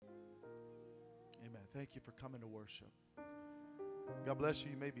Thank you for coming to worship. God bless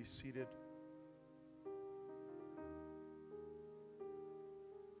you. You may be seated.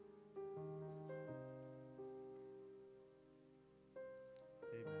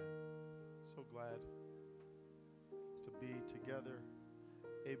 Amen. So glad to be together.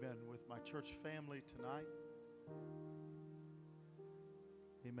 Amen. With my church family tonight.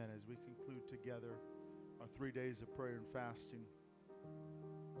 Amen. As we conclude together our 3 days of prayer and fasting.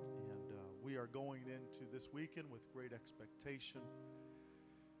 And we are going into this weekend with great expectation.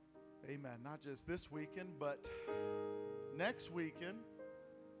 Amen. Not just this weekend, but next weekend.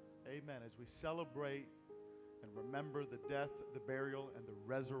 Amen. As we celebrate and remember the death, the burial, and the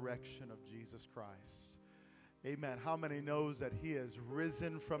resurrection of Jesus Christ. Amen. How many knows that he is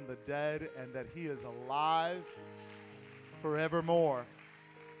risen from the dead and that he is alive forevermore?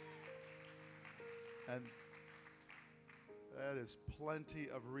 And that is plenty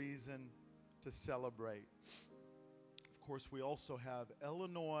of reason to celebrate. Of course, we also have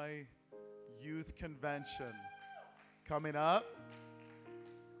Illinois Youth Convention coming up.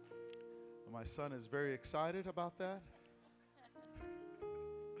 My son is very excited about that.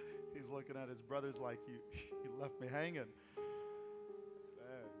 He's looking at his brothers like, you left me hanging.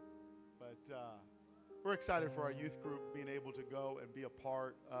 But we're excited for our youth group being able to go and be a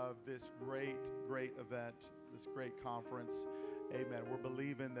part of this great, great event, this great conference. Amen. We're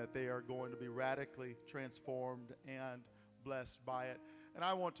believing that they are going to be radically transformed and blessed by it. And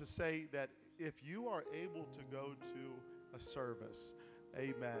I want to say that if you are able to go to a service,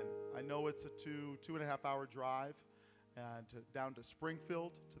 amen. I know it's a 2.5 hour drive and down to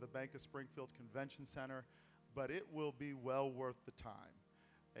Springfield, to the Bank of Springfield Convention Center, but it will be well worth the time.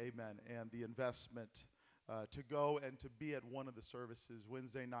 Amen. And the investment to go and to be at one of the services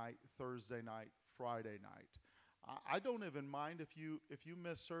Wednesday night, Thursday night, Friday night. I don't even mind if you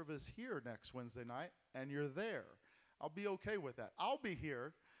miss service here next Wednesday night and you're there. I'll be okay with that. I'll be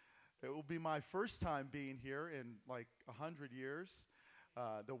here. It will be my first time being here in like 100 years.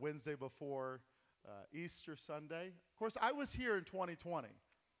 The Wednesday before Easter Sunday. Of course, I was here in 2020,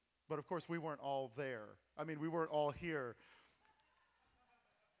 but of course we weren't all there. I mean, we weren't all here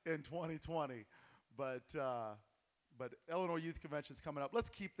in 2020, but Illinois Youth Convention is coming up. Let's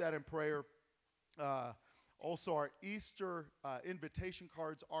keep that in prayer. Also, our Easter invitation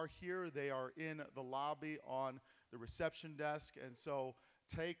cards are here. They are in the lobby on the reception desk, and so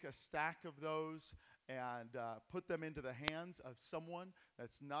take a stack of those and put them into the hands of someone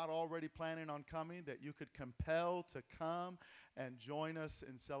that's not already planning on coming, that you could compel to come and join us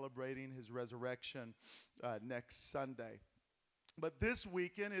in celebrating his resurrection next Sunday. But this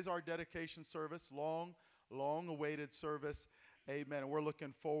weekend is our dedication service, long-awaited service. Amen. And we're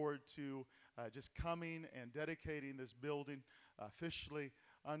looking forward to just coming and dedicating this building officially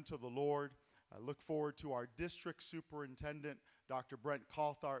unto the Lord. I look forward to our district superintendent, Dr. Brent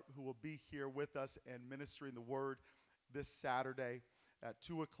Caltharp, who will be here with us and ministering the word this Saturday at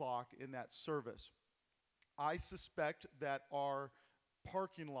 2 o'clock in that service. I suspect that our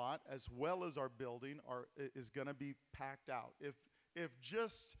parking lot, as well as our building, is going to be packed out. If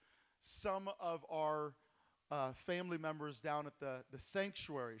just some of our family members down at the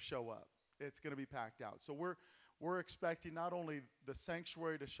sanctuary show up, it's going to be packed out. So we're expecting not only the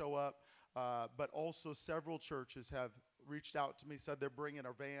sanctuary to show up, but also several churches have reached out to me, said they're bringing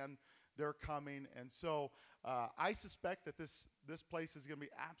a van, they're coming. And so I suspect that this place is going to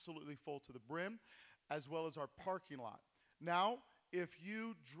be absolutely full to the brim, as well as our parking lot. Now, if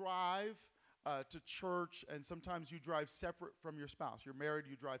you drive to church, and sometimes you drive separate from your spouse, you're married,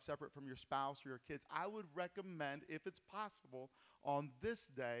 you drive separate from your spouse or your kids, I would recommend, if it's possible, on this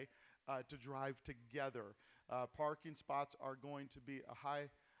day to drive together. Parking spots are going to be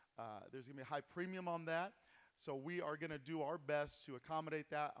there's going to be a high premium on that. So we are going to do our best to accommodate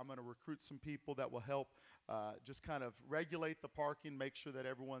that. I'm going to recruit some people that will help just kind of regulate the parking, make sure that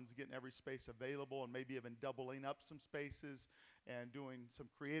everyone's getting every space available, and maybe even doubling up some spaces and doing some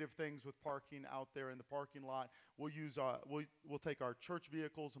creative things with parking out there in the parking lot. We'll take our church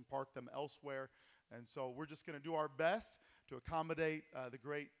vehicles and park them elsewhere. And so we're just going to do our best to accommodate the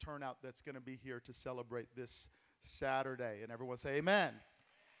great turnout that's going to be here to celebrate this Saturday. And everyone say amen.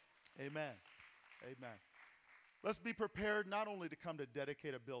 Amen. Amen. Let's be prepared not only to come to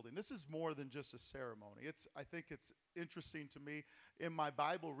dedicate a building. This is more than just a ceremony. I think it's interesting to me. In my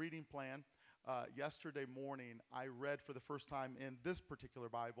Bible reading plan yesterday morning, I read for the first time in this particular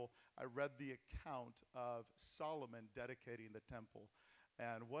Bible, I read the account of Solomon dedicating the temple.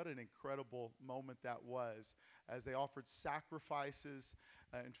 And what an incredible moment that was as they offered sacrifices.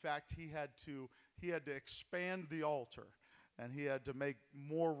 In fact, he had to expand the altar. and he had to make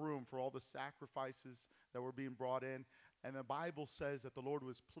more room for all the sacrifices that were being brought in. And the Bible says that the Lord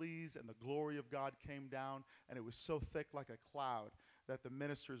was pleased and the glory of God came down, and it was so thick like a cloud that the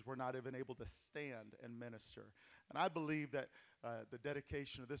ministers were not even able to stand and minister. And I believe that the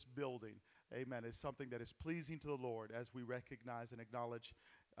dedication of this building, amen, is something that is pleasing to the Lord as we recognize and acknowledge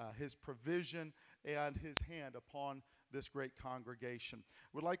his provision and his hand upon this great congregation.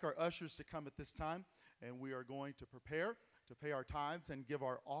 We'd like our ushers to come at this time, and we are going to prepare to pay our tithes and give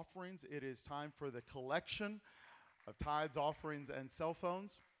our offerings. It is time for the collection of tithes, offerings, and cell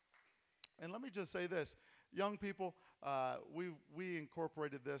phones. And let me just say this. Young people, we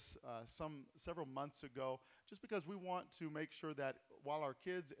incorporated this several months ago just because we want to make sure that while our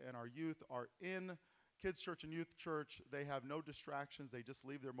kids and our youth are in kids' church and youth church, they have no distractions. They just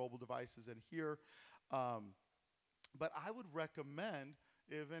leave their mobile devices in here. But I would recommend,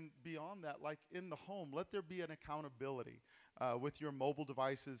 even beyond that, like in the home, let there be an accountability with your mobile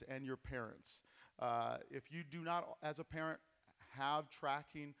devices and your parents. If you do not, as a parent, have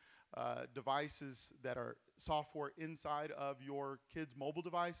tracking devices that are software inside of your kids' mobile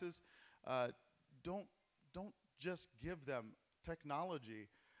devices, don't just give them technology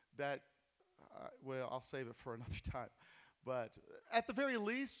that, well, I'll save it for another time. But at the very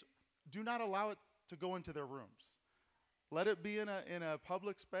least, do not allow it to go into their rooms. Let it be in a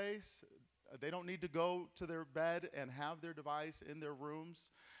public space. They don't need to go to their bed and have their device in their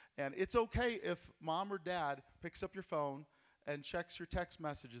rooms. And it's okay if mom or dad picks up your phone and checks your text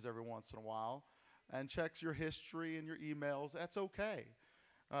messages every once in a while and checks your history and your emails. That's okay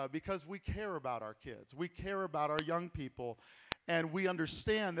because we care about our kids. We care about our young people. And we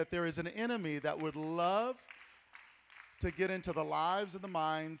understand that there is an enemy that would love to get into the lives and the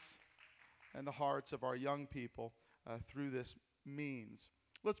minds and the hearts of our young people through this means.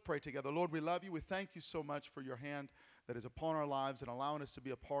 Let's pray together. Lord, we love you. We thank you so much for your hand that is upon our lives and allowing us to be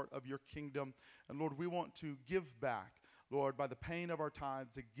a part of your kingdom. And Lord, we want to give back, Lord, by the paying of our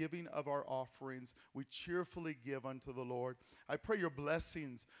tithes, the giving of our offerings. We cheerfully give unto the Lord. I pray your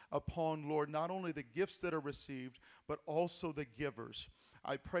blessings upon, Lord, not only the gifts that are received, but also the givers.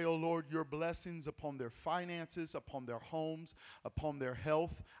 I pray, oh Lord, your blessings upon their finances, upon their homes, upon their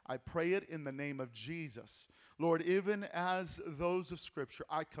health. I pray it in the name of Jesus. Lord, even as those of Scripture,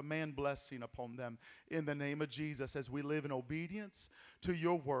 I command blessing upon them in the name of Jesus. As we live in obedience to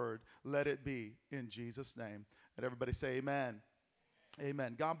your word, let it be in Jesus' name. And everybody say amen.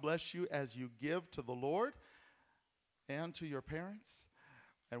 Amen. God bless you as you give to the Lord and to your parents.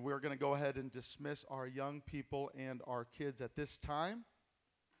 And we're going to go ahead and dismiss our young people and our kids at this time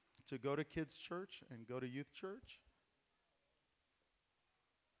to go to kids' church and go to youth church.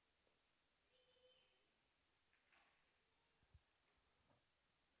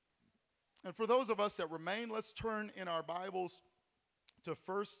 And for those of us that remain, let's turn in our Bibles to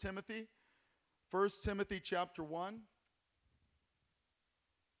 1 Timothy. 1 Timothy chapter 1.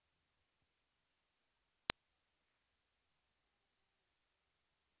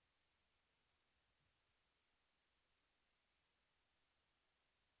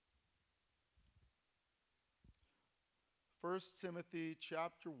 First Timothy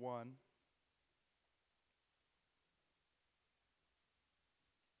chapter 1.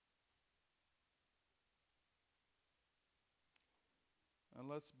 And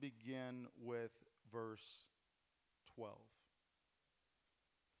let's begin with verse 12.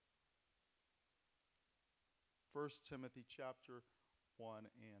 1 Timothy chapter 1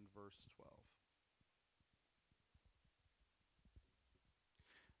 and verse 12.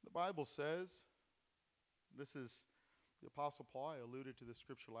 The Bible says, this is the Apostle Paul. I alluded to this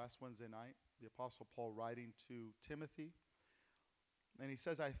scripture last Wednesday night. The Apostle Paul writing to Timothy. And he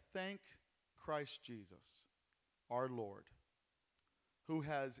says, I thank Christ Jesus, our Lord, who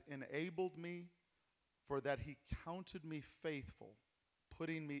has enabled me, for that he counted me faithful,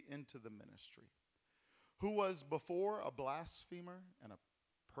 putting me into the ministry, who was before a blasphemer and a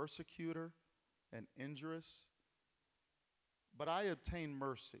persecutor and injurious, but I obtained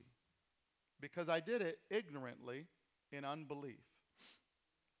mercy, because I did it ignorantly in unbelief.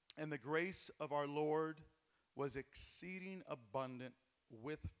 And the grace of our Lord was exceeding abundant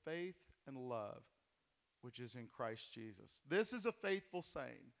with faith and love, which is in Christ Jesus. This is a faithful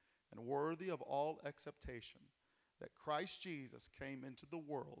saying and worthy of all acceptation, that Christ Jesus came into the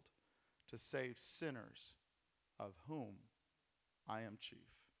world to save sinners, of whom I am chief.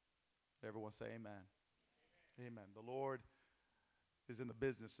 Everyone say amen. Amen. Amen. The Lord is in the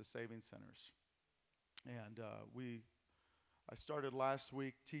business of saving sinners. And I started last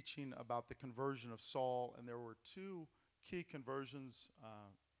week teaching about the conversion of Saul, and there were two key conversions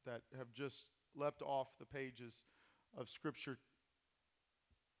that have just leapt off the pages of Scripture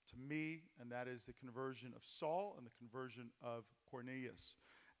to me, and that is the conversion of Saul and the conversion of Cornelius.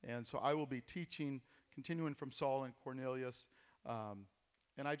 And so I will be teaching, continuing from Saul and Cornelius.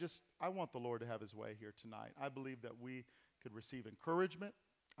 And I want the Lord to have his way here tonight. I believe that we could receive encouragement.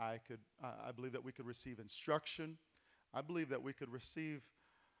 I believe that we could receive instruction. I believe that we could receive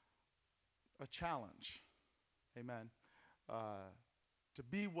a challenge. Amen. To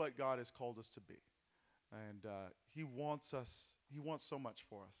be what God has called us to be. And he wants so much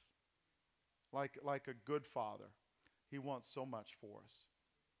for us. Like a good father, he wants so much for us.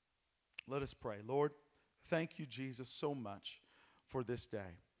 Let us pray. Lord, thank you, Jesus, so much for this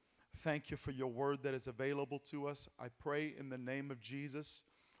day. Thank you for your word that is available to us. I pray in the name of Jesus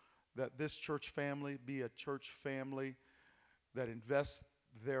that this church family be a church family that invests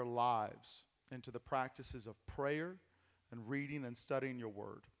their lives into the practices of prayer and reading and studying your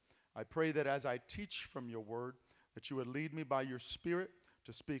word. I pray that as I teach from your word, that you would lead me by your Spirit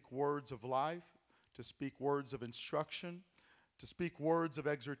to speak words of life, to speak words of instruction, to speak words of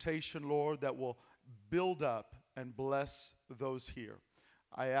exhortation, Lord, that will build up and bless those here.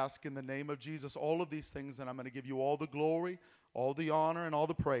 I ask in the name of Jesus all of these things, and I'm going to give you all the glory, all the honor, and all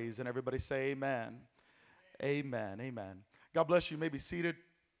the praise. And everybody say amen. Amen. Amen. Amen. God bless you. You may be seated.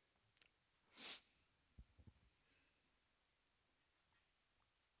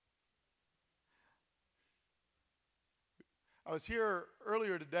 I was here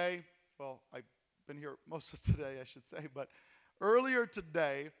earlier today. Well, I've been here most of today, I should say. But earlier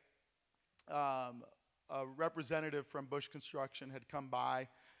today, a representative from Bush Construction had come by,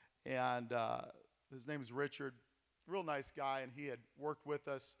 and his name is Richard, real nice guy, and he had worked with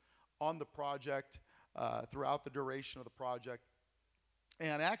us on the project throughout the duration of the project.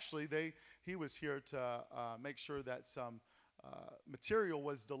 And actually, he was here to make sure that some material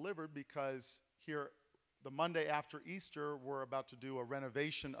was delivered, because here the Monday after Easter, we're about to do a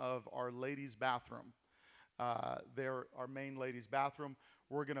renovation of our ladies' bathroom. Our main ladies' bathroom.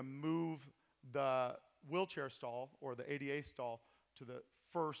 We're going to move the wheelchair stall, or the ADA stall, to the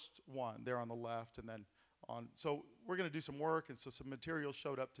first one there on the left, and then on. So we're going to do some work, and so some material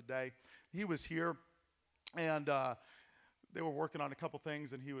showed up today. He was here, and they were working on a couple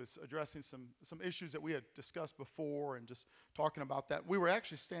things, and he was addressing some issues that we had discussed before, and just talking about that. We were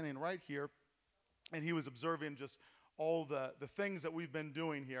actually standing right here, and he was observing just all the things that we've been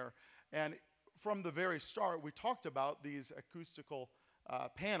doing here. And from the very start, we talked about these acoustical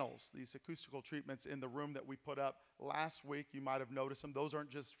panels, these acoustical treatments in the room that we put up last week. You might have noticed them. Those aren't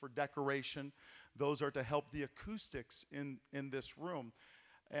just for decoration. Those are to help the acoustics in this room.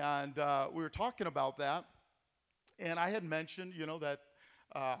 And we were talking about that. And I had mentioned, that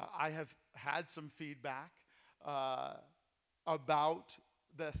I have had some feedback about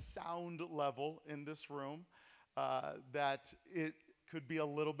the sound level in this room, that it could be a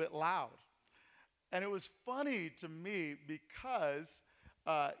little bit loud. And it was funny to me because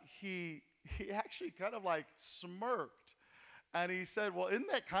he actually kind of like smirked. And he said, well, isn't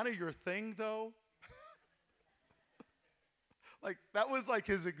that kind of your thing, though? Like, that was like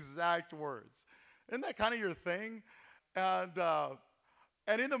his exact words. Isn't that kind of your thing?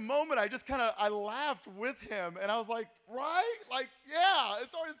 And in the moment, I laughed with him, and I was like, right? Like, yeah,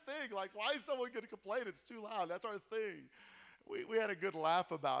 it's our thing. Like, why is someone going to complain? It's too loud. That's our thing. We had a good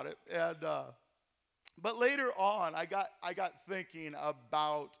laugh about it. And but later on, I got thinking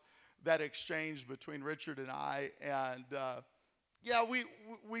about that exchange between Richard and I, and yeah,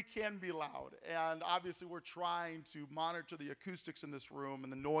 we can be loud. And obviously, we're trying to monitor the acoustics in this room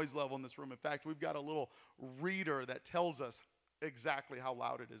and the noise level in this room. In fact, we've got a little reader that tells us exactly how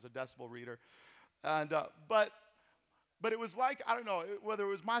loud it is, a decibel reader. And but it was like, I don't know, whether it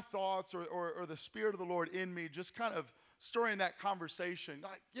was my thoughts or the Spirit of the Lord in me just kind of stirring that conversation.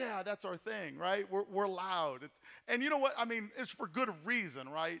 Like, yeah, that's our thing, right? We're loud. And you know what? I mean, it's for good reason,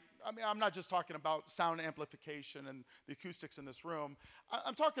 right? I mean, I'm not just talking about sound amplification and the acoustics in this room.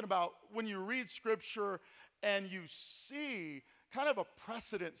 I'm talking about when you read Scripture and you see kind of a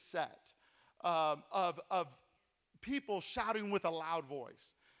precedent set of people shouting with a loud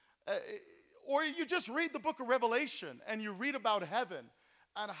voice. Or you just read the book of Revelation and you read about heaven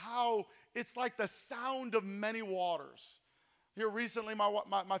and how it's like the sound of many waters. Here recently,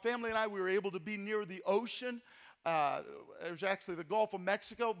 my family and I, we were able to be near the ocean. It was actually the Gulf of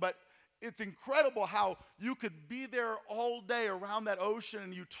Mexico, but it's incredible how you could be there all day around that ocean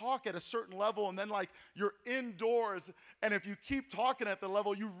and you talk at a certain level, and then like you're indoors, and if you keep talking at the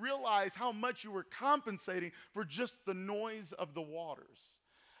level, you realize how much you were compensating for just the noise of the waters.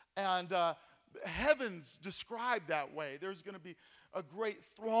 And heavens described that way. There's going to be a great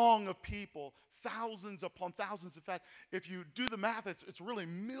throng of people, thousands upon thousands. In fact, if you do the math, it's really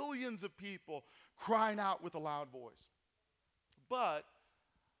millions of people crying out with a loud voice. But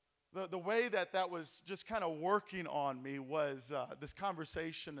the way that was just kind of working on me was this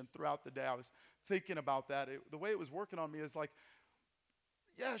conversation, and throughout the day I was thinking about that. The way it was working on me is like,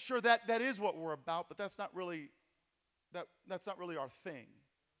 yeah, sure, that is what we're about, but that's not really our thing.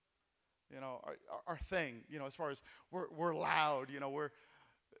 Our thing, as far as we're loud,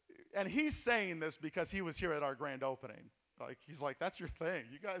 and he's saying this because he was here at our grand opening. Like, he's like, that's your thing.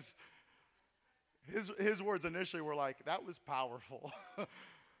 You guys, his words initially were like, that was powerful.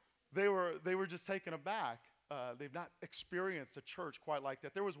 They were just taken aback. They've not experienced a church quite like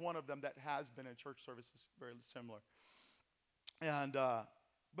that. There was one of them that has been in church services very similar. And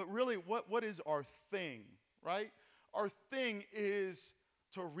but really, what is our thing, right? Our thing is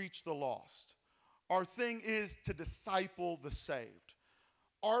to reach the lost. Our thing is to disciple the saved.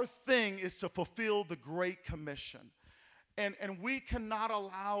 Our thing is to fulfill the Great Commission. And we cannot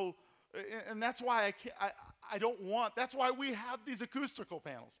allow, and that's why that's why we have these acoustical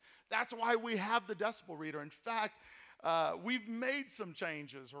panels. That's why we have the decibel reader. In fact, we've made some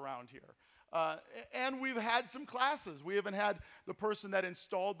changes around here. And we've had some classes. We even had the person that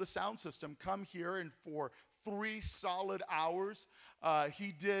installed the sound system come here, and for 3 solid hours,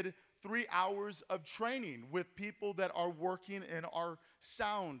 he did 3 hours of training with people that are working in our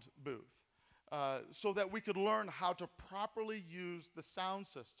sound booth, so that we could learn how to properly use the sound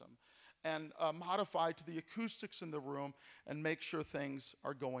system and modify to the acoustics in the room and make sure things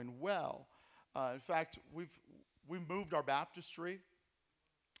are going well. In fact, we moved our baptistry.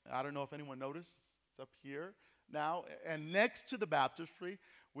 I don't know if anyone noticed. It's up here now. And next to the baptistry,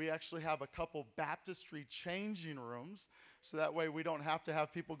 we actually have a couple baptistry changing rooms, so that way we don't have to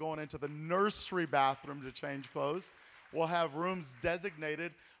have people going into the nursery bathroom to change clothes. We'll have rooms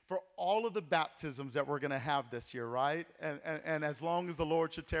designated for all of the baptisms that we're going to have this year, right? And as long as the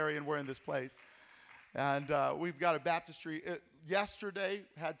Lord should tarry and we're in this place. And we've got a baptistry. Yesterday,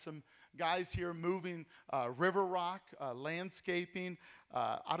 had some guys here moving river rock, landscaping.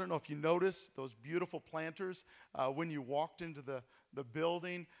 I don't know if you noticed those beautiful planters when you walked into the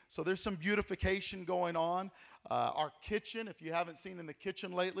building. So there's some beautification going on. Our kitchen, if you haven't seen in the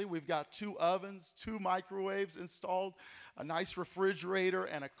kitchen lately, we've got 2 ovens, 2 microwaves installed, a nice refrigerator,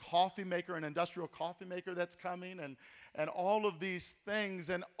 and a coffee maker, an industrial coffee maker that's coming, and all of these things.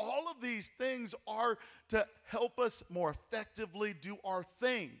 And all of these things are to help us more effectively do our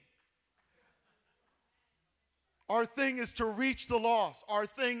thing. Our thing is to reach the lost. Our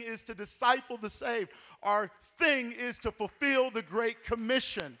thing is to disciple the saved. Our thing is to fulfill the Great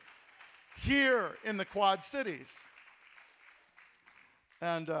Commission here in the Quad Cities.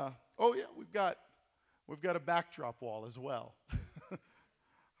 And we've got a backdrop wall as well.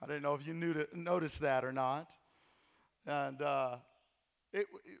 I didn't know if you noticed that or not. And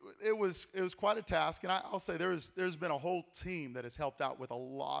it was quite a task. And I'll say there's been a whole team that has helped out with a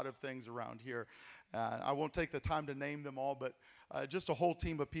lot of things around here. I won't take the time to name them all, but just a whole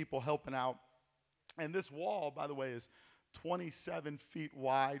team of people helping out. And this wall, by the way, is 27 feet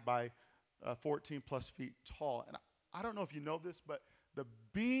wide by 14 plus feet tall. And I don't know if you know this, but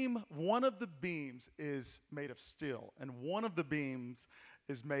one of the beams is made of steel, and one of the beams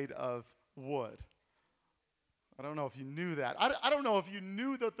is made of wood. I don't know if you knew that. I don't know if you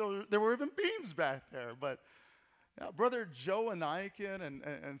knew that there were even beams back there, but Brother Joe Aniakin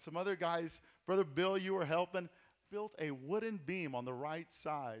and some other guys, Brother Bill, you were helping, built a wooden beam on the right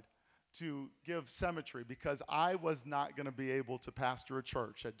side to give symmetry, because I was not going to be able to pastor a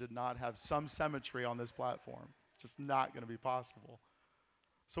church that did not have some symmetry on this platform. Just not going to be possible.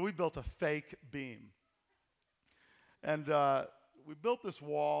 So we built a fake beam. And we built this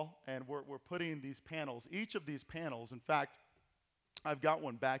wall, and we're putting these panels. Each of these panels, in fact, I've got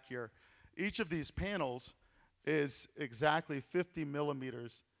one back here. Each of these panels is exactly 50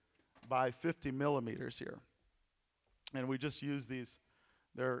 millimeters by 50 millimeters here. And we just use these.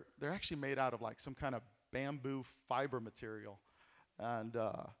 They're actually made out of like some kind of bamboo fiber material. And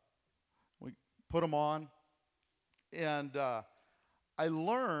we put them on. And I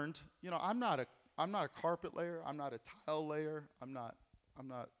learned, I'm not a carpet layer. I'm not a tile layer. I'm not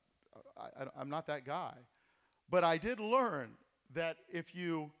that guy. But I did learn that if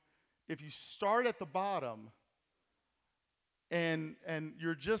you start at the bottom and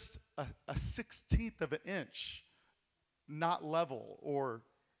you're just a 1/16 of an inch not level or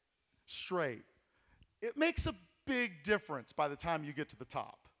straight, it makes a big difference by the time you get to the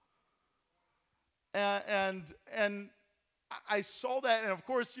top. And I saw that, and of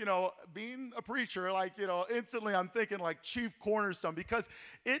course, being a preacher, like, instantly I'm thinking like chief cornerstone, because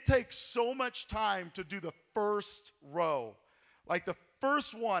it takes so much time to do the first row. Like the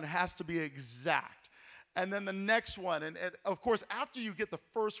first one has to be exact. And then the next one, and of course, after you get the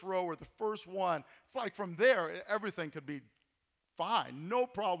first row or the first one, it's like from there, everything could be fine, no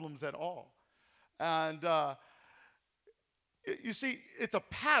problems at all. And you see, it's a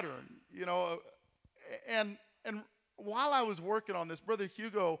pattern, and while I was working on this, Brother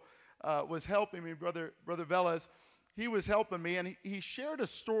Hugo was helping me, Brother Velez, he was helping me, and he shared a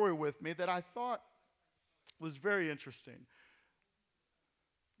story with me that I thought was very interesting.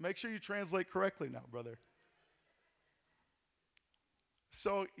 Make sure you translate correctly now, brother.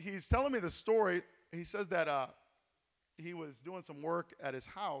 So he's telling me the story. He says that he was doing some work at his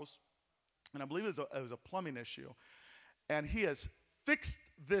house, and I believe it was a plumbing issue. And he has fixed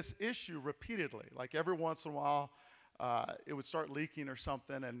this issue repeatedly. Like every once in a while, it would start leaking or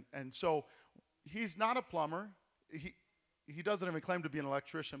something. And so he's not a plumber. He doesn't even claim to be an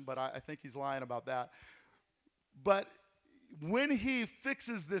electrician, but I think he's lying about that. But when he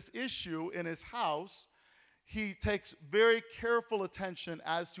fixes this issue in his house, he takes very careful attention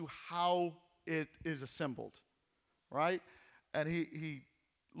as to how it is assembled, right? And he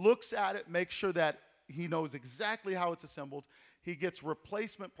looks at it, makes sure that he knows exactly how it's assembled. He gets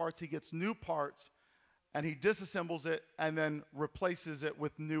replacement parts, he gets new parts, and he disassembles it and then replaces it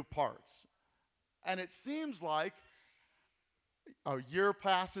with new parts. And it seems like a year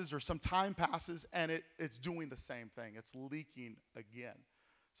passes or some time passes, and it's doing the same thing. It's leaking again.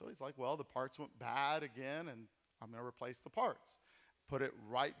 So he's like, well, the parts went bad again, and I'm going to replace the parts. Put it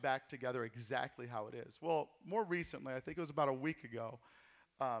right back together exactly how it is. Well, more recently, I think it was about a week ago,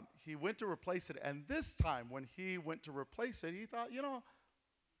 he went to replace it, and this time when he went to replace it, he thought,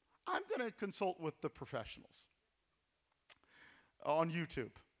 I'm going to consult with the professionals on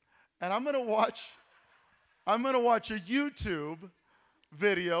YouTube. And I'm going to watch a YouTube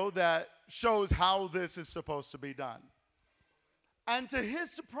video that shows how this is supposed to be done. And to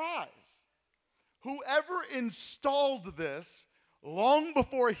his surprise, whoever installed this long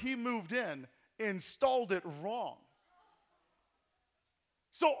before he moved in installed it wrong.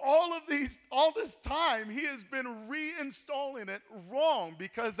 So all this time, he has been reinstalling it wrong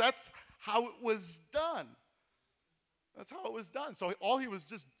because that's how it was done. That's how it was done. So he was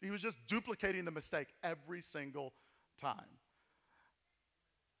just duplicating the mistake every single time.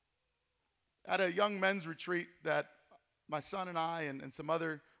 At a young men's retreat that my son and I and some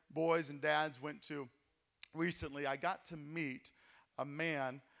other boys and dads went to recently, I got to meet a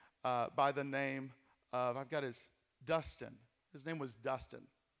man by the name of, Dustin. His name was Dustin.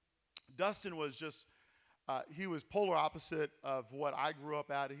 Dustin was just, he was polar opposite of what I grew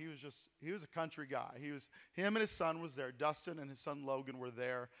up at. He was a country guy. Him and his son was there. Dustin and his son Logan were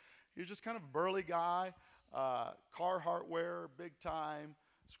there. He was just kind of a burly guy, Carhartt wearer, big time,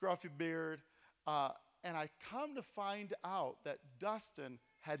 scruffy beard. And I come to find out that Dustin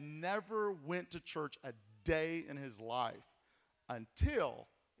had never went to church a day in his life until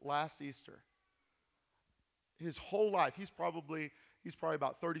last Easter. His whole life, he's probably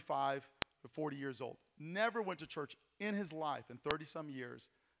about 35 to 40 years old. Never went to church in his life in 30-some years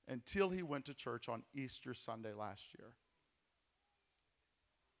until he went to church on Easter Sunday last year.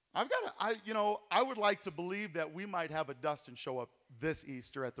 I would like to believe that we might have a Dustin show up this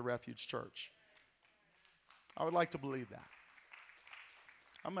Easter at the Refuge Church. I would like to believe that.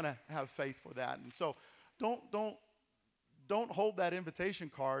 I'm going to have faith for that. And so don't hold that invitation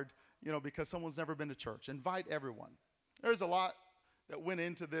card, because someone's never been to church. Invite everyone. There's a lot that went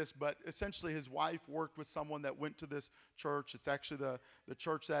into this, but essentially his wife worked with someone that went to this church. It's actually the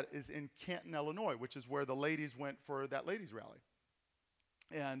church that is in Canton, Illinois, which is where the ladies went for that ladies' rally.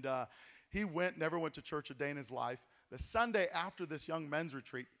 And he never went to church a day in his life. The Sunday after this young men's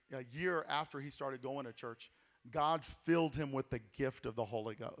retreat, a year after he started going to church, God filled him with the gift of the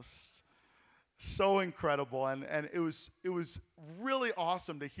Holy Ghost. So incredible, and it was really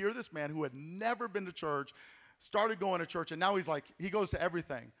awesome to hear this man who had never been to church, started going to church, and now he goes to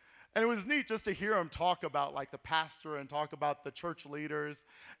everything. And it was neat just to hear him talk about like the pastor and talk about the church leaders,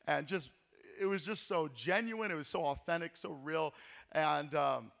 and it was just so genuine, it was so authentic, so real, and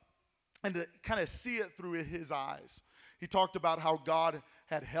to kind of see it through his eyes. He talked about how God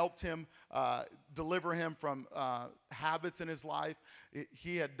had helped him deliver him from habits in his life.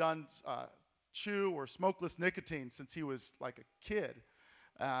 He had done chew or smokeless nicotine since he was like a kid,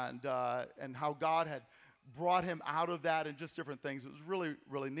 and how God had brought him out of that and just different things. It was really,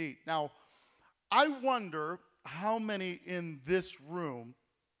 really neat. Now, I wonder how many in this room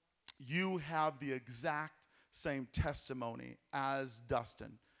you have the exact same testimony as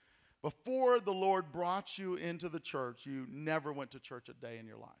Dustin. Before the Lord brought you into the church, you never went to church a day in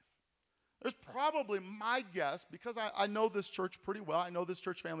your life. There's probably, my guess, because I know this church pretty well, I know this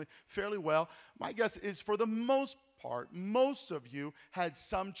church family fairly well, my guess is for the most part, most of you had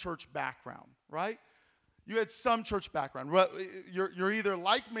some church background, right? You had some church background. You're either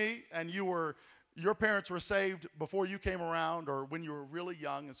like me and your parents were saved before you came around or when you were really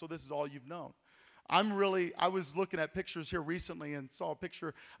young, and so this is all you've known. I was looking at pictures here recently and saw a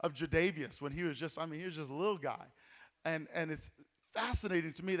picture of Jadavius when he was just a little guy. And it's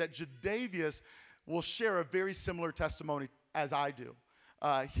fascinating to me that Jadavius will share a very similar testimony as I do.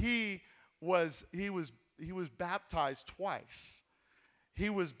 He was baptized twice. He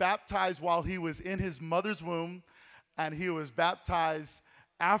was baptized while he was in his mother's womb, and he was baptized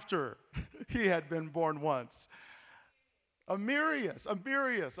after he had been born once. Amirius.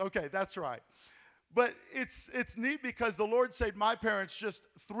 Okay, that's right. But it's neat because the Lord saved my parents just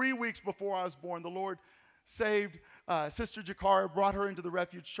 3 weeks before I was born. The Lord saved Sister Jakara, brought her into the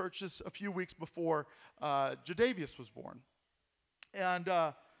Refuge Church just a few weeks before Jadavius was born. And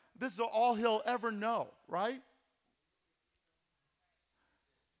this is all he'll ever know, right?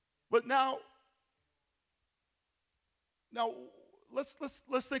 But now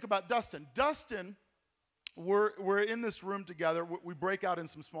let's think about Dustin. Dustin, we're in this room together. We break out in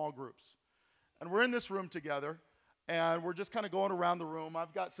some small groups. And we're in this room together, and we're just kind of going around the room.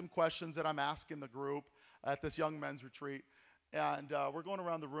 I've got some questions that I'm asking the group at this young men's retreat. And we're going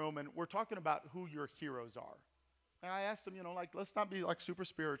around the room, and we're talking about who your heroes are. And I asked them, let's not be super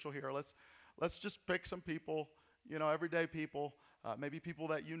spiritual here. Let's just pick some people, everyday people, maybe people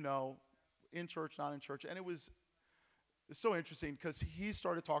that you know, in church, not in church. And it's so interesting because he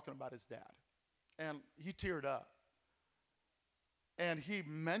started talking about his dad, and he teared up. And he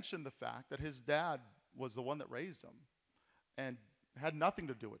mentioned the fact that his dad was the one that raised him and had nothing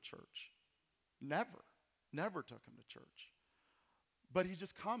to do with church. Never took him to church. But he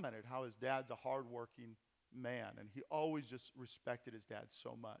just commented how his dad's a hardworking man, and he always just respected his dad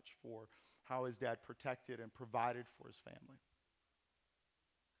so much for how his dad protected and provided for his family.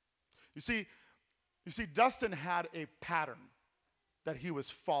 You see, Dustin had a pattern that he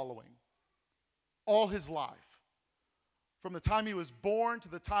was following all his life. From the time he was born to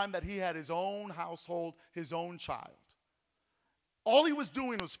the time that he had his own household, his own child. All he was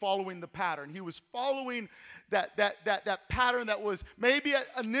doing was following the pattern. He was following that pattern that was, maybe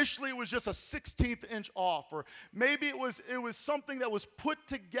initially it was just a 16th inch off, or maybe it was something that was put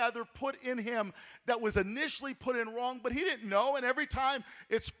together, put in him, that was initially put in wrong, but he didn't know, and every time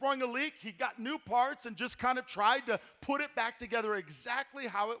it sprung a leak, he got new parts and just kind of tried to put it back together exactly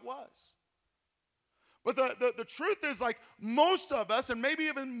how it was. But the truth is, most of us, and maybe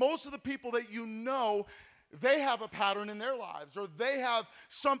even most of the people that you know, they have a pattern in their lives, or they have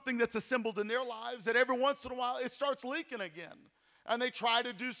something that's assembled in their lives that every once in a while it starts leaking again. And they try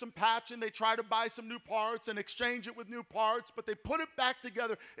to do some patching, they try to buy some new parts and exchange it with new parts, but they put it back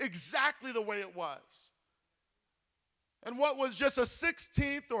together exactly the way it was. And what was just a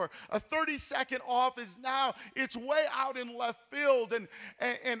 16th or a 32nd off is now, it's way out in left field. And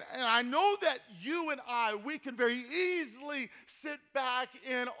I know that you and we can very easily sit back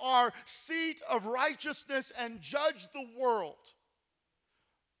in our seat of righteousness and judge the world.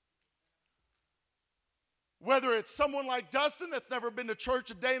 Whether it's someone like Dustin that's never been to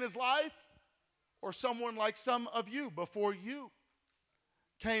church a day in his life, or someone like some of you before you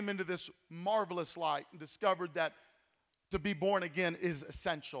came into this marvelous light and discovered that to be born again is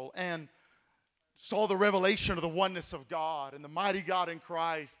essential, and saw the revelation of the oneness of God and the mighty God in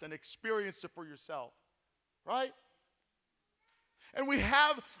Christ and experienced it for yourself, right? And we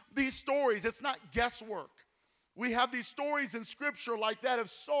have these stories. It's not guesswork. We have these stories in Scripture like that of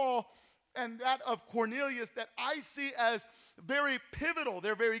Saul and that of Cornelius that I see as very pivotal.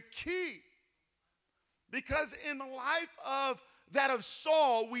 They're very key. Because in the life of that of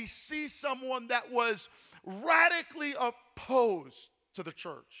Saul, we see someone that was radically opposed to the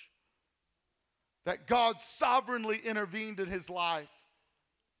church. That God sovereignly intervened in his life.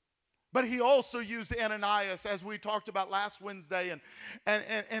 But he also used Ananias, as we talked about last Wednesday.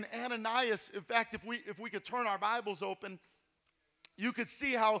 And Ananias, in fact, if we could turn our Bibles open, you could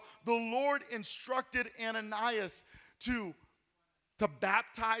see how the Lord instructed Ananias to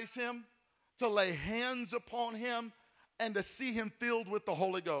baptize him, to lay hands upon him, and to see him filled with the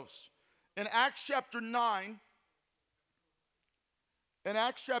Holy Ghost. In Acts chapter 9,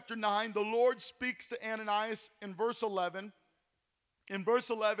 the Lord speaks to Ananias in verse 11. In verse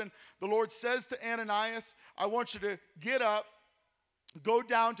 11, the Lord says to Ananias, I want you to get up, go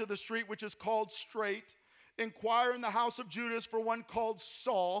down to the street which is called Straight, inquire in the house of Judas for one called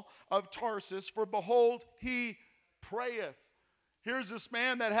Saul of Tarsus, for behold, he prayeth. Here's this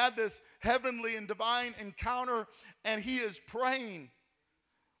man that had this heavenly and divine encounter, and he is praying.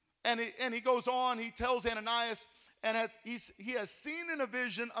 And he goes on, he tells Ananias, and he has seen in a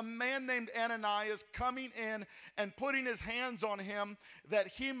vision a man named Ananias coming in and putting his hands on him that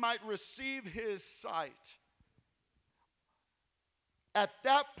he might receive his sight. At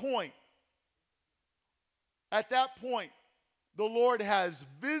that point, the Lord has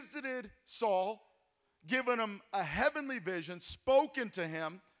visited Saul, given him a heavenly vision, spoken to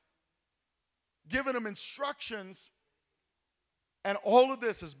him, given him instructions, and all of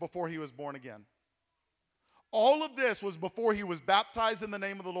this is before he was born again. All of this was before he was baptized in the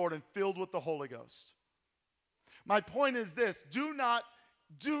name of the Lord and filled with the Holy Ghost. My point is this: do not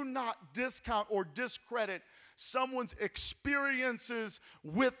discount or discredit someone's experiences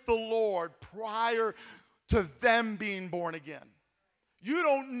with the Lord prior to them being born again. You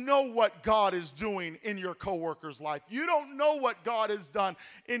don't know what God is doing in your coworker's life. You don't know what God has done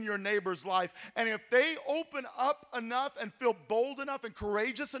in your neighbor's life. And if they open up enough and feel bold enough and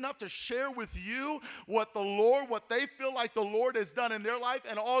courageous enough to share with you what they feel like the Lord has done in their life,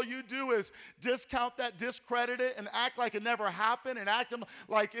 and all you do is discount that, discredit it, and act like it never happened, and act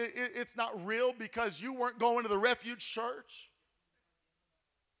like it's not real because you weren't going to the Refuge Church.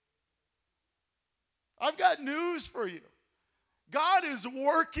 I've got news for you. God is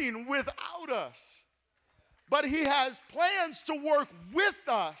working without us, but he has plans to work with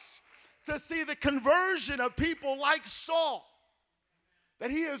us to see the conversion of people like Saul,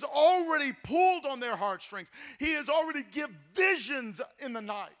 that he has already pulled on their heartstrings. He has already given visions in the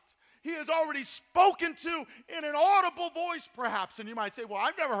night. He has already spoken to in an audible voice, perhaps. And you might say, well,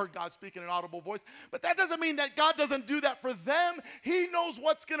 I've never heard God speak in an audible voice. But that doesn't mean that God doesn't do that for them. He knows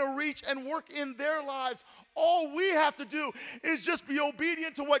what's going to reach and work in their lives. All we have to do is just be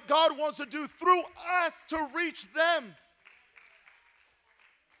obedient to what God wants to do through us to reach them.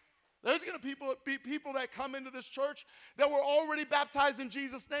 There's going to be people that come into this church that were already baptized in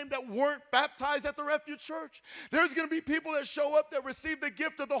Jesus' name that weren't baptized at the Refuge Church. There's going to be people that show up that receive the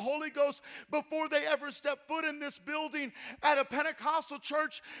gift of the Holy Ghost before they ever step foot in this building at a Pentecostal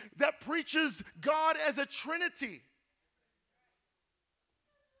church that preaches God as a Trinity.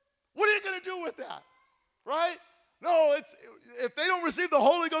 What are you going to do with that? Right? No, if they don't receive the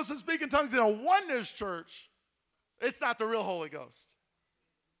Holy Ghost and speak in tongues in a oneness church, it's not the real Holy Ghost.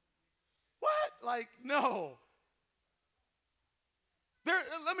 What? Like, no.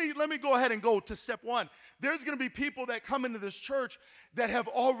 Let me go ahead and go to step one. There's going to be people that come into this church that have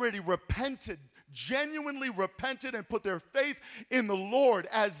already repented, genuinely repented, and put their faith in the Lord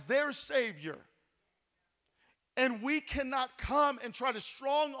as their Savior. And we cannot come and try to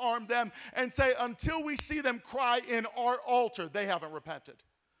strong arm them and say, until we see them cry in our altar, they haven't repented.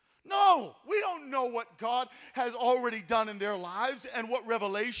 No, we don't know what God has already done in their lives and what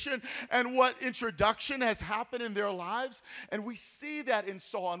revelation and what introduction has happened in their lives. And we see that in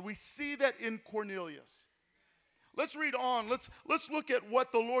Saul and we see that in Cornelius. Let's read on. Let's look at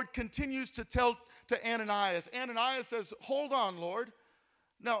what the Lord continues to tell to Ananias. Ananias says, hold on, Lord.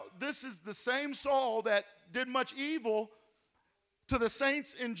 Now, this is the same Saul that did much evil to the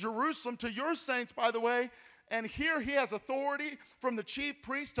saints in Jerusalem, to your saints, by the way. And here he has authority from the chief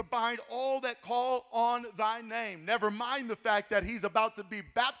priest to bind all that call on thy name. Never mind the fact that he's about to be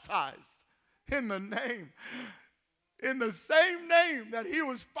baptized in the name. In the same name that he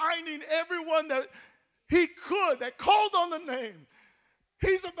was finding everyone that he could, that called on the name.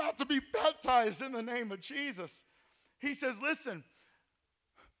 He's about to be baptized in the name of Jesus. He says, listen,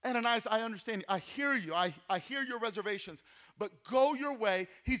 Ananias, I understand. I hear you. I hear your reservations. But go your way.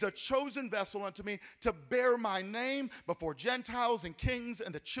 He's a chosen vessel unto me to bear my name before Gentiles and kings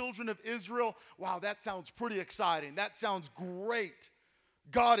and the children of Israel. Wow, that sounds pretty exciting. That sounds great.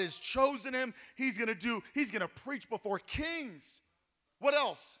 God has chosen him. He's going to preach before kings. What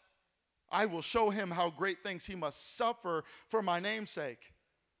else? I will show him how great things he must suffer for my name's sake.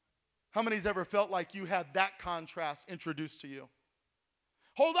 How many's ever felt like you had that contrast introduced to you?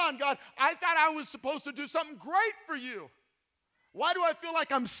 Hold on, God, I thought I was supposed to do something great for you. Why do I feel like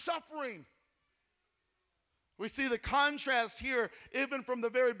I'm suffering? We see the contrast here, even from the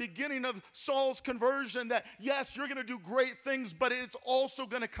very beginning of Saul's conversion, that yes, you're going to do great things, but it's also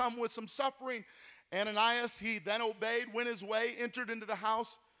going to come with some suffering. Ananias, he then obeyed, went his way, entered into the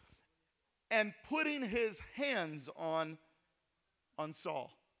house, and putting his hands on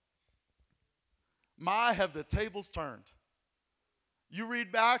Saul. My, have the tables turned. You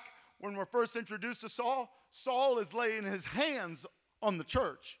read back when we're first introduced to Saul, Saul is laying his hands on the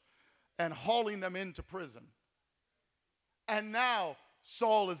church. and hauling them into prison. And now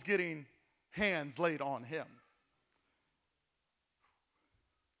Saul is getting hands laid on him.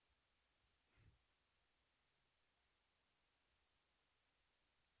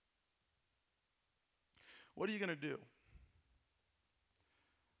 What are you going to do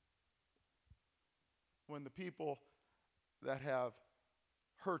when the people that have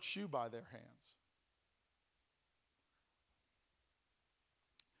hurt you by their hands,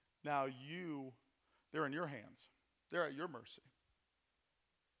 now they're in your hands. They're at your mercy.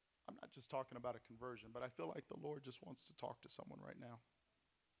 I'm not just talking about a conversion, but I feel like the Lord just wants to talk to someone right now.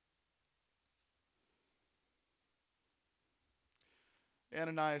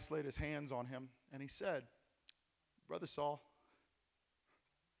 Ananias laid his hands on him, and he said, Brother Saul,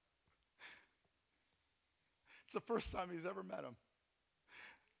 it's the first time he's ever met him.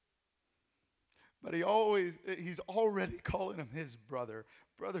 But he's already calling him his brother,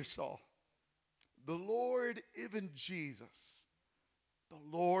 Brother Saul. The Lord, even Jesus, the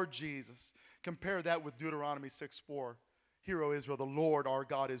Lord Jesus. Compare that with Deuteronomy 6:4. Hear, O Israel, the Lord our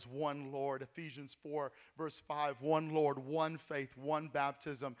God is one Lord. Ephesians 4, verse 5, one Lord, one faith, one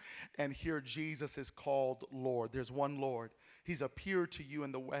baptism. And here Jesus is called Lord. There's one Lord. He's appeared to you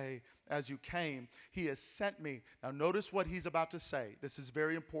in the way as you came. He has sent me. Now notice what he's about to say. This is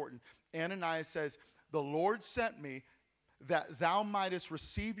very important. Ananias says, the Lord sent me that thou mightest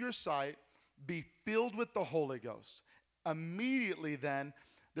receive your sight, be filled with the Holy Ghost. Immediately then,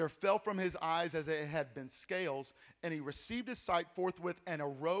 there fell from his eyes as it had been scales, and he received his sight forthwith and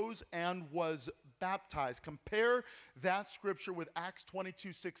arose and was baptized. Compare that scripture with Acts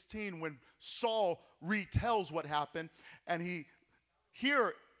 22:16 when Saul retells what happened, and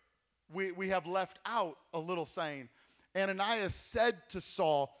here we have left out a little saying. Ananias said to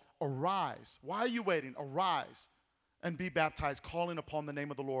Saul, arise. Why are you waiting? Arise and be baptized, calling upon the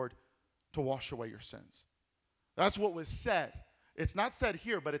name of the Lord to wash away your sins. That's what was said. It's not said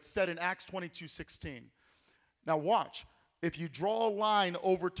here, but it's said in Acts 22:16. Now watch. If you draw a line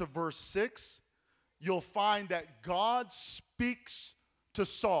over to verse 6, you'll find that God speaks to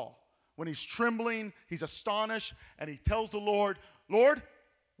Saul. When he's trembling, he's astonished, and he tells the Lord, Lord,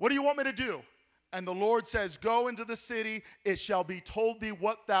 what do you want me to do? And the Lord says, go into the city. It shall be told thee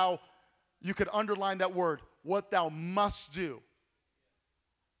you could underline that word, what thou must do.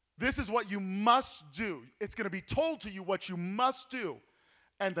 This is what you must do. It's going to be told to you what you must do.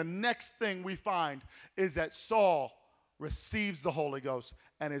 And the next thing we find is that Saul receives the Holy Ghost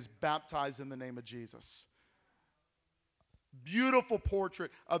and is baptized in the name of Jesus. Beautiful portrait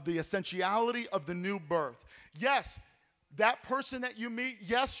of the essentiality of the new birth. Yes, that person that you meet,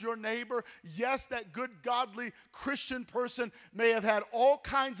 yes, your neighbor, yes, that good, godly Christian person may have had all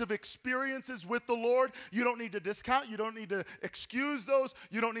kinds of experiences with the Lord. You don't need to discount. You don't need to excuse those.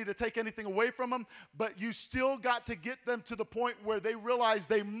 You don't need to take anything away from them. But you still got to get them to the point where they realize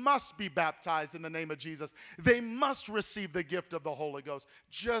they must be baptized in the name of Jesus. They must receive the gift of the Holy Ghost,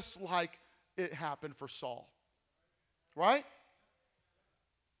 just like it happened for Saul. Right?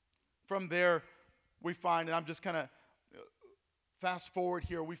 From there, we find, and I'm just kind of fast forward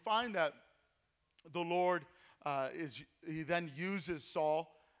here, we find that the Lord he then uses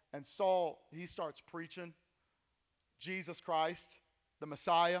Saul, and Saul, he starts preaching Jesus Christ, the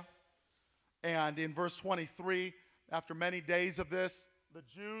Messiah. And in verse 23, after many days of this, the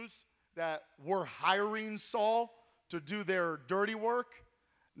Jews that were hiring Saul to do their dirty work,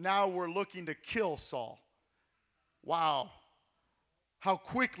 now were looking to kill Saul. Wow. How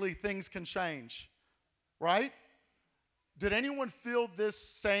quickly things can change, right? Did anyone feel this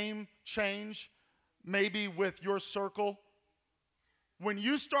same change maybe with your circle? When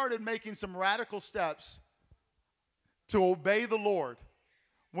you started making some radical steps to obey the Lord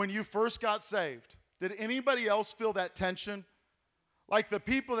when you first got saved, did anybody else feel that tension? Like the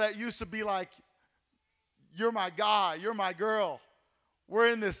people that used to be like, you're my guy, you're my girl. We're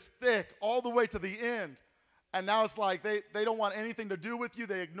in this thick all the way to the end. And now it's like they don't want anything to do with you.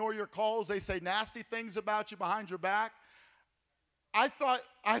 They ignore your calls. They say nasty things about you behind your back. I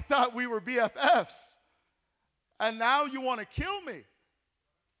thought we were BFFs. And now you want to kill me.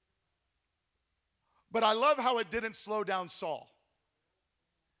 But I love how it didn't slow down Saul.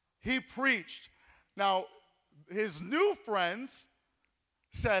 He preached. Now, his new friends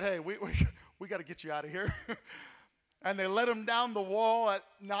said, hey, we got to get you out of here. And they let him down the wall at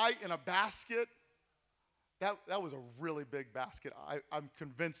night in a basket. That was a really big basket. I'm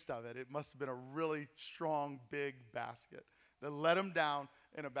convinced of it. It must have been a really strong, big basket. They let him down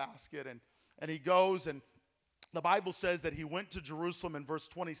in a basket, and he goes, and the Bible says that he went to Jerusalem in verse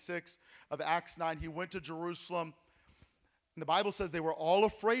 26 of Acts 9. He went to Jerusalem. And the Bible says they were all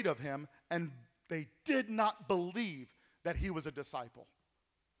afraid of him, and they did not believe that he was a disciple.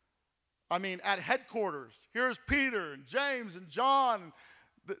 I mean, at headquarters, here's Peter and James and John,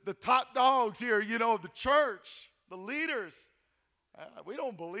 the top dogs here, you know, the church, the leaders. We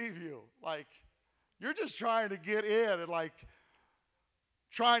don't believe you. Like, you're just trying to get in and, like,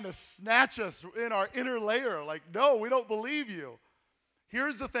 trying to snatch us in our inner layer. Like, no, we don't believe you.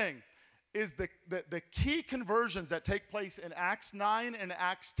 Here's the thing, is the key conversions that take place in Acts 9 and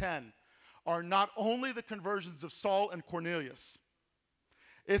Acts 10 are not only the conversions of Saul and Cornelius.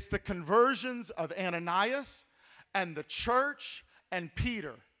 It's the conversions of Ananias and the church and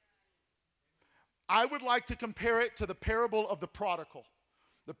Peter. I would like to compare it to the parable of the prodigal.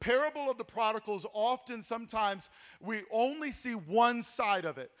 The parable of the prodigal is often, sometimes, we only see one side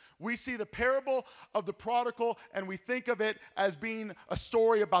of it. We see the parable of the prodigal, and we think of it as being a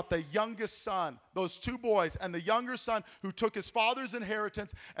story about the youngest son, those two boys, and the younger son who took his father's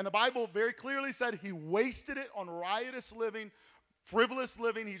inheritance. And the Bible very clearly said he wasted it on riotous living, frivolous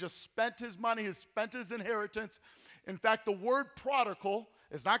living. He just spent his money, he spent his inheritance. In fact, the word prodigal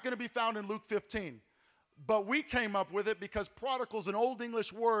is not going to be found in Luke 15. But we came up with it because prodigal is an Old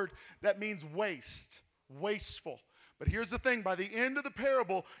English word that means waste, wasteful. But here's the thing, by the end of the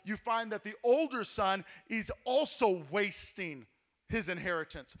parable, you find that the older son is also wasting his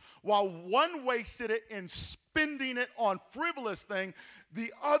inheritance. While one wasted it in spending it on frivolous thing,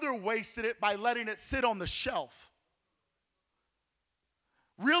 the other wasted it by letting it sit on the shelf.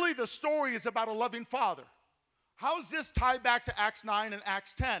 Really, the story is about a loving father. How does this tie back to Acts 9 and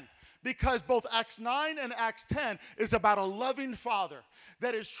Acts 10? Because both Acts 9 and Acts 10 is about a loving father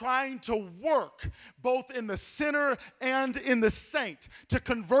that is trying to work both in the sinner and in the saint to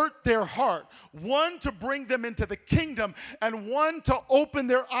convert their heart. One to bring them into the kingdom, and one to open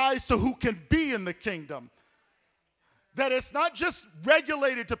their eyes to who can be in the kingdom. That it's not just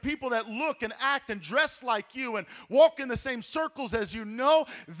regulated to people that look and act and dress like you and walk in the same circles as you. No,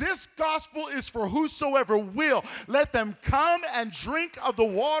 this gospel is for whosoever will. Let them come and drink of the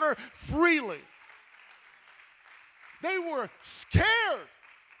water freely. They were scared.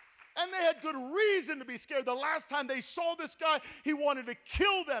 And they had good reason to be scared. The last time they saw this guy, he wanted to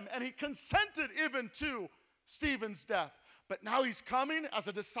kill them, and he consented even to Stephen's death. But now he's coming as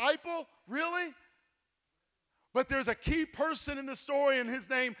a disciple? Really? But there's a key person in the story, and his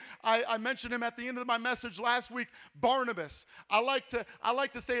name, I mentioned him at the end of my message last week, Barnabas. I like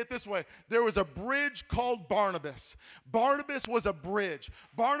to say it this way. There was a bridge called Barnabas. Barnabas was a bridge.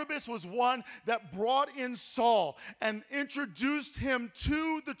 Barnabas was one that brought in Saul and introduced him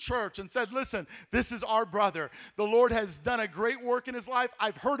to the church and said, listen, this is our brother. The Lord has done a great work in his life.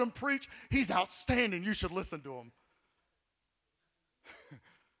 I've heard him preach. He's outstanding. You should listen to him.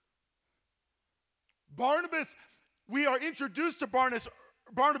 Barnabas, we are introduced to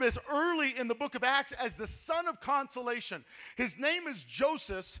Barnabas early in the book of Acts as the son of consolation. His name is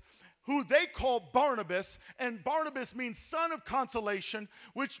Joseph, who they call Barnabas, and Barnabas means son of consolation,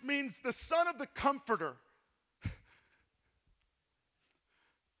 which means the son of the comforter.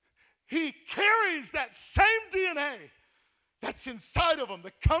 He carries that same DNA that's inside of him,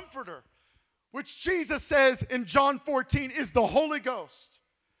 the comforter, which Jesus says in John 14 is the Holy Ghost.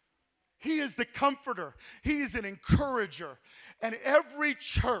 He is the comforter. He is an encourager. And every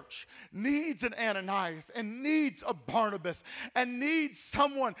church needs an Ananias and needs a Barnabas and needs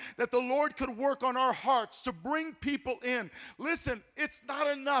someone that the Lord could work on our hearts to bring people in. Listen, it's not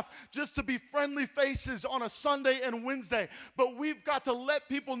enough just to be friendly faces on a Sunday and Wednesday, but we've got to let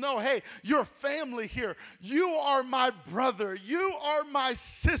people know, hey, you're family here. You are my brother. You are my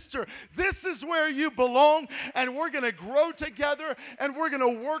sister. This is where you belong, and we're going to grow together, and we're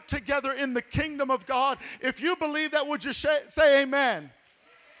going to work together in the kingdom of God. If you believe that, would you say amen?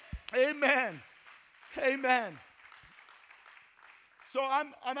 Amen. Amen. So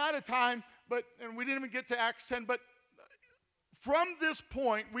I'm out of time, and we didn't even get to Acts 10, but from this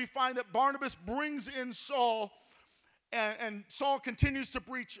point, we find that Barnabas brings in Saul, and Saul continues to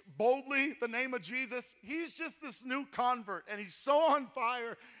preach boldly the name of Jesus. He's just this new convert, and he's so on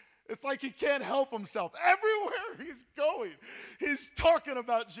fire. It's like he can't help himself. Everywhere he's going, he's talking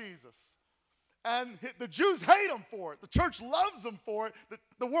about Jesus. And the Jews hate him for it. The church loves him for it.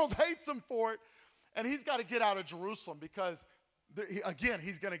 The world hates him for it. And he's got to get out of Jerusalem because, again,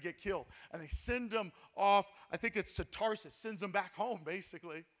 he's going to get killed. And they send him off, I think it's to Tarsus, sends him back home,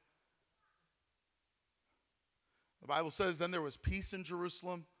 basically. The Bible says then there was peace in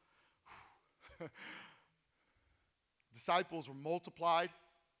Jerusalem. Disciples were multiplied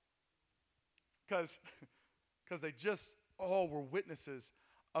because they just all were witnesses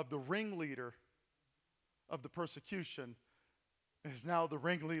of the ringleader of the persecution is now the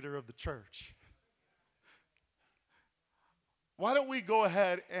ringleader of the church. Why don't we go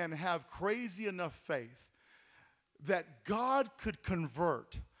ahead and have crazy enough faith that God could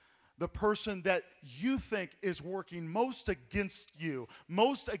convert the person that you think is working most against you,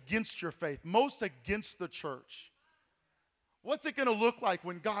 most against your faith, most against the church? What's it going to look like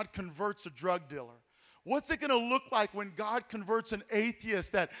when God converts a drug dealer? What's it going to look like when God converts an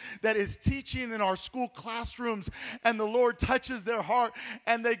atheist that is teaching in our school classrooms and the Lord touches their heart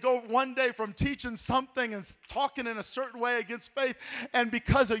and they go one day from teaching something and talking in a certain way against faith, and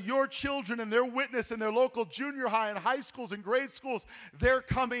because of your children and their witness in their local junior high and high schools and grade schools, they're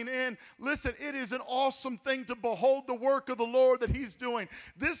coming in. Listen, it is an awesome thing to behold the work of the Lord that He's doing.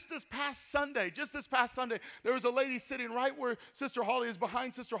 This past Sunday, there was a lady sitting right where Sister Holly is,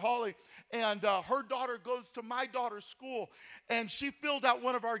 behind Sister Holly, and her daughter goes to my daughter's school, and she filled out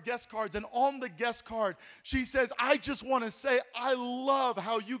one of our guest cards, and on the guest card she says, "I just want to say I love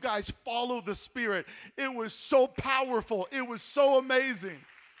how you guys follow the Spirit. It was so powerful. It was so amazing."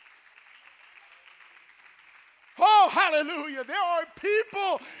 Oh, hallelujah. There are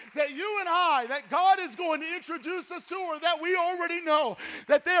people that you and I, that God is going to introduce us to, or that we already know,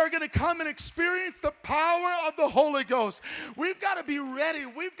 that they are going to come and experience the power of the Holy Ghost. We've got to be ready.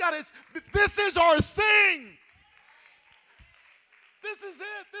 This is our thing. This is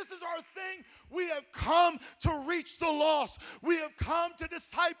it. This is our thing. We have come to reach the lost. We have come to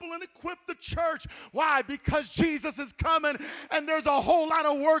disciple and equip the church. Why? Because Jesus is coming, and there's a whole lot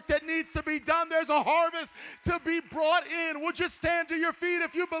of work that needs to be done. There's a harvest to be brought in. Would you stand to your feet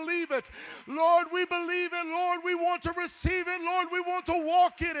if you believe it? Lord, we believe it. Lord, we want to receive it. Lord, we want to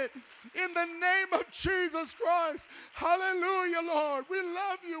walk in it. In the name of Jesus Christ. Hallelujah, Lord. We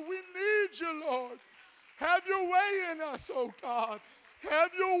love you. We need you, Lord. Have your way in us, oh God.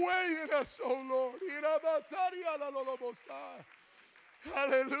 Have your way in us, oh Lord.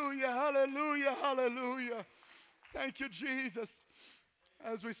 Hallelujah, hallelujah, hallelujah. Thank you, Jesus.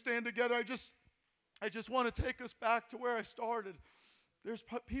 As we stand together, I just want to take us back to where I started. There's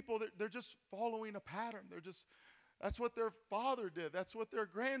people that they're just following a pattern. That's what their father did. That's what their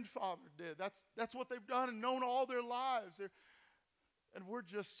grandfather did. That's what they've done and known all their lives. And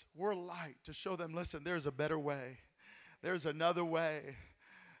we're light to show them, listen, there's a better way. There's another way.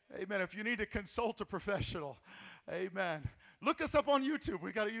 Amen. If you need to consult a professional, amen. Look us up on YouTube.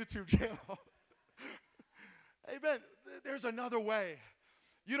 We got a YouTube channel. Amen. There's another way.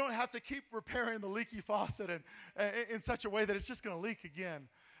 You don't have to keep repairing the leaky faucet in such a way that it's just going to leak again.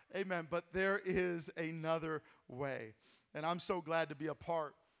 Amen. But there is another way. And I'm so glad to be a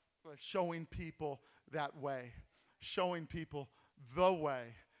part of showing people that way. Showing people the way,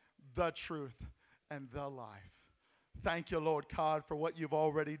 the truth, and the life. Thank you, Lord God, for what you've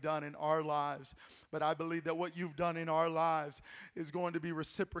already done in our lives. But I believe that what you've done in our lives is going to be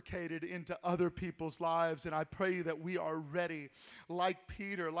reciprocated into other people's lives. And I pray that we are ready, like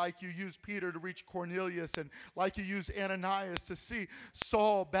Peter, like you used Peter to reach Cornelius, and like you used Ananias to see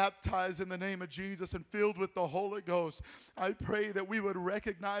Saul baptized in the name of Jesus and filled with the Holy Ghost. I pray that we would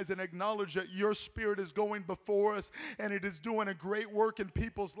recognize and acknowledge that your Spirit is going before us, and it is doing a great work in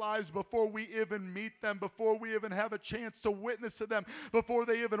people's lives before we even meet them, before we even have a chance to witness to them, before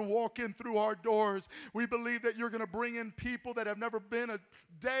they even walk in through our doors. We believe that you're going to bring in people that have never been a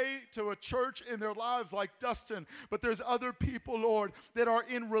day to a church in their lives like Dustin, but there's other people, Lord, that are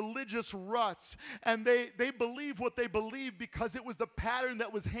in religious ruts, and they believe what they believe because it was the pattern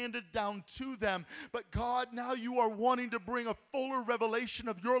that was handed down to them. But God, now you are wanting to bring a fuller revelation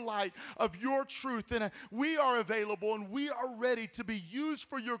of your light, of your truth, and we are available and we are ready to be used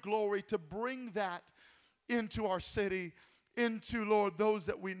for your glory, to bring that into our city, into, Lord, those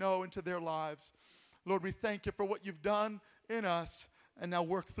that we know, into their lives. Lord, we thank you for what you've done in us, and now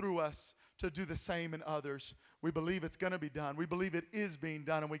work through us to do the same in others. We believe it's going to be done. We believe it is being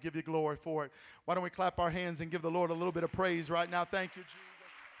done, and we give you glory for it. Why don't we clap our hands and give the Lord a little bit of praise right now? Thank you, Jesus.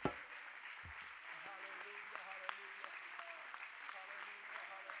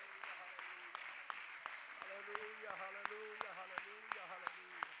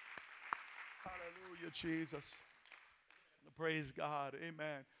 Hallelujah, Jesus. Praise God.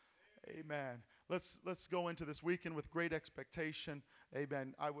 Amen. Amen. Let's go into this weekend with great expectation.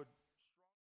 Amen. I would